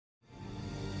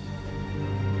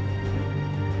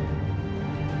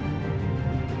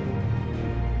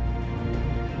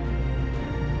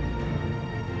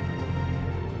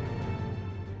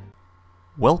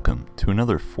Welcome to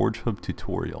another FORGEHUB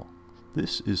tutorial.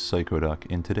 This is Psychoduck,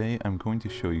 and today I'm going to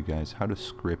show you guys how to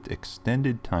script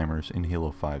extended timers in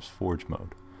Halo 5's Forge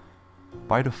mode.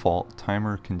 By default,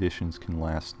 timer conditions can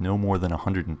last no more than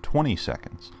 120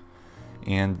 seconds,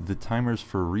 and the timers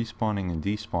for respawning and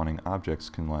despawning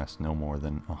objects can last no more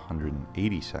than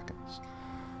 180 seconds.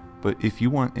 But if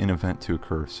you want an event to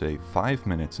occur, say 5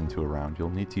 minutes into a round, you'll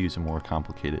need to use a more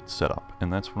complicated setup,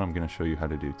 and that's what I'm going to show you how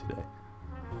to do today.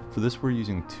 For this, we're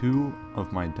using 2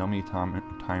 of my dummy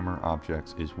timer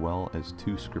objects as well as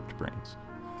 2 script brains.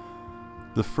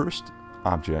 The first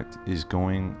object is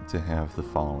going to have the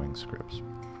following scripts.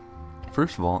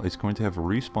 First of all, it's going to have a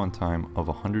respawn time of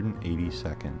 180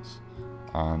 seconds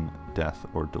on death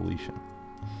or deletion.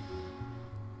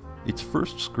 Its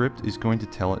first script is going to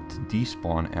tell it to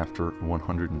despawn after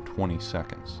 120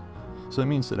 seconds. So that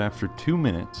means that after 2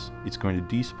 minutes, it's going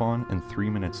to despawn, and 3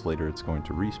 minutes later, it's going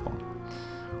to respawn.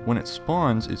 When it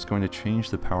spawns, it's going to change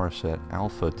the power set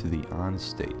alpha to the on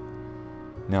state.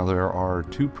 Now there are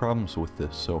 2 problems with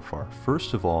this so far.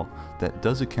 First of all, that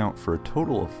does account for a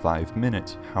total of 5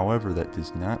 minutes, however that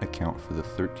does not account for the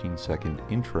 13-second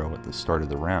intro at the start of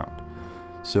the round.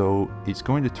 So it's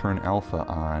going to turn alpha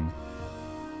on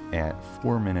at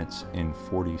 4 minutes and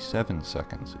 47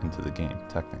 seconds into the game,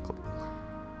 technically.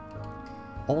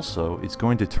 Also, it's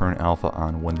going to turn alpha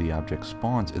on when the object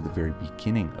spawns at the very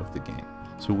beginning of the game.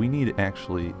 So we need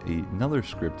actually another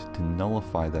script to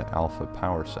nullify that alpha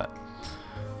power set.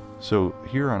 So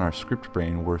here on our script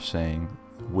brain, we're saying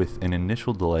with an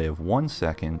initial delay of 1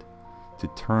 second to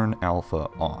turn alpha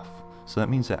off. So that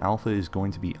means that alpha is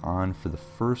going to be on for the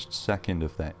first second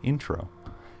of that intro,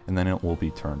 and then it will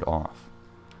be turned off.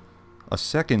 A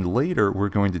second later, we're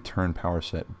going to turn power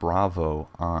set Bravo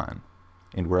on,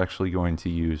 and we're actually going to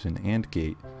use an AND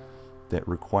gate that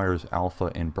requires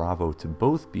alpha and Bravo to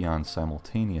both be on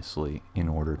simultaneously in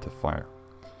order to fire.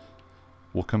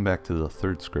 We'll come back to the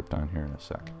third script on here in a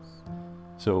sec.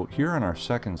 So here on our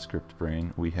second script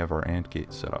brain, we have our AND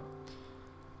gate set up.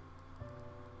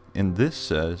 And this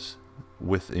says,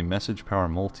 with a message power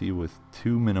multi with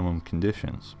 2 minimum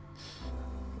conditions,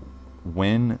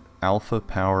 when alpha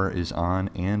power is on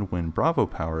and when Bravo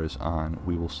power is on,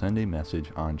 we will send a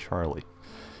message on Charlie.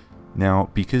 Now,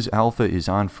 because alpha is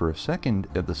on for a second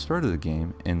at the start of the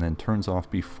game and then turns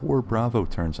off before Bravo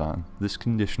turns on, this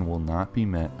condition will not be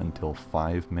met until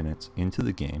 5 minutes into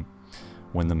the game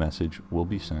when the message will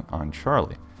be sent on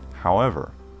Charlie.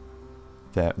 However,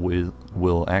 that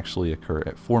will actually occur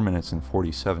at 4 minutes and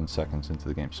 47 seconds into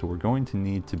the game. So we're going to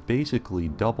need to basically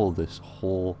double this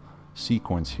whole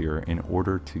sequence here in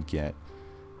order to get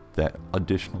that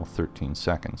additional 13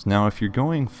 seconds. Now if you're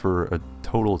going for a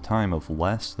total time of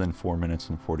less than 4 minutes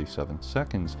and 47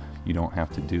 seconds, you don't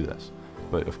have to do this.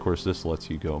 But of course this lets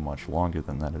you go much longer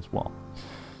than that as well.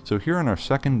 So here on our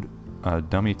second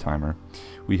dummy timer,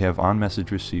 we have on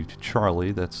message received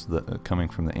Charlie, that's coming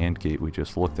from the AND gate we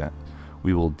just looked at.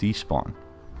 We will despawn.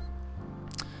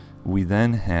 We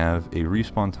then have a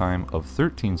respawn time of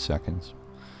 13 seconds,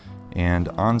 and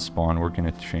on spawn we're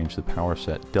going to change the power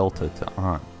set delta to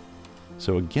on.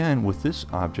 So again, with this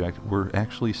object, we're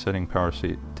actually setting power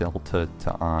set delta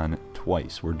to on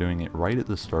twice. We're doing it right at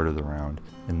the start of the round,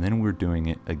 and then we're doing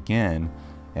it again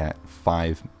at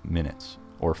 5 minutes,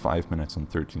 or 5 minutes and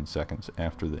 13 seconds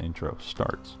after the intro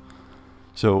starts.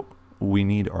 So we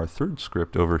need our third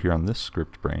script over here on this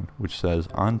script brain, which says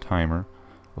on timer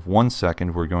of 1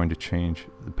 second, we're going to change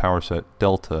the power set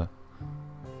delta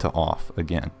to off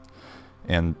again.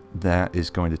 And that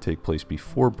is going to take place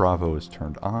before Bravo is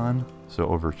turned on. So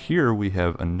over here we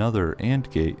have another AND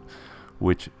gate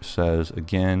which says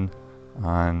again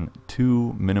on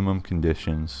 2 minimum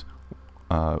conditions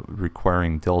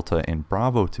requiring Delta and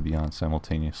Bravo to be on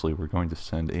simultaneously, we're going to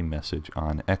send a message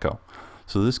on Echo.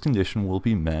 So this condition will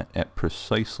be met at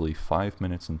precisely 5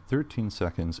 minutes and 13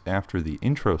 seconds after the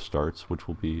intro starts, which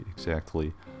will be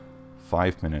exactly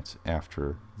 5 minutes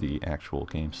after the actual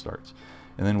game starts.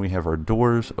 And then we have our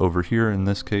doors over here. In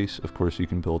this case, of course, you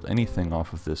can build anything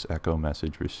off of this echo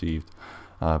message received,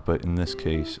 but in this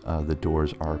case, the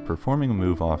doors are performing a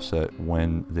move offset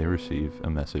when they receive a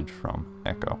message from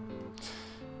echo.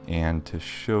 And to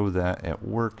show that at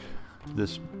work,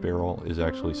 this barrel is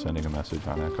actually sending a message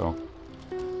on echo.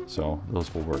 So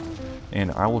those will work.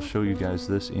 And I will show you guys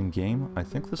this in game. I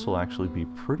think this will actually be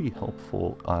pretty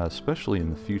helpful, especially in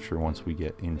the future once we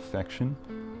get infection.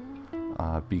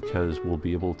 Because we'll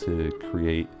be able to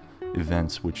create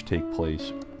events which take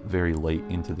place very late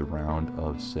into the round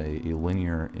of, say, a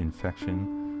linear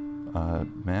infection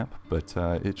map, but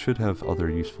it should have other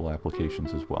useful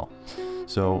applications as well.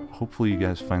 So hopefully you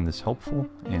guys find this helpful,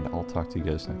 and I'll talk to you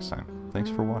guys next time. Thanks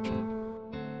for watching.